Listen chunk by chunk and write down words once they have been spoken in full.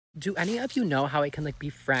Do any of you know how I can like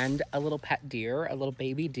befriend a little pet deer, a little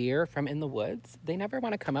baby deer from in the woods? They never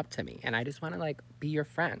want to come up to me and I just want to like be your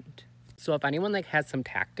friend. So if anyone like has some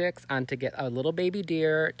tactics on to get a little baby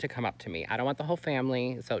deer to come up to me, I don't want the whole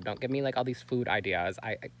family. So don't give me like all these food ideas.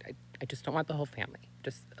 I just don't want the whole family,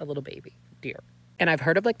 just a little baby deer. And I've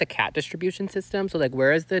heard of like the cat distribution system. So like,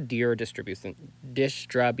 where is the deer distribution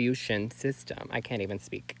system? I can't even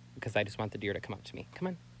speak because I just want the deer to come up to me. Come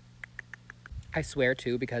on. I swear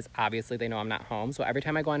too, because obviously they know I'm not home. So every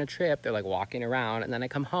time I go on a trip, they're like walking around and then I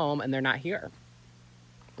come home and they're not here.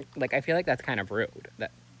 Like, I feel like that's kind of rude.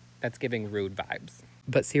 That's giving rude vibes.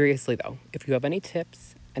 But seriously though, if you have any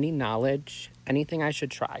tips, any knowledge, anything I should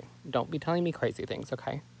try, don't be telling me crazy things,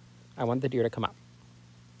 okay? I want the deer to come up.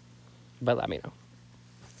 But let me know.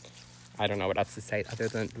 I don't know what else to say other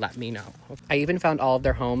than let me know. I even found all of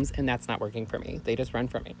their homes and that's not working for me. They just run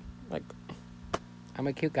from me. Like, I'm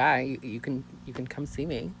a cute guy. You can come see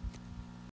me.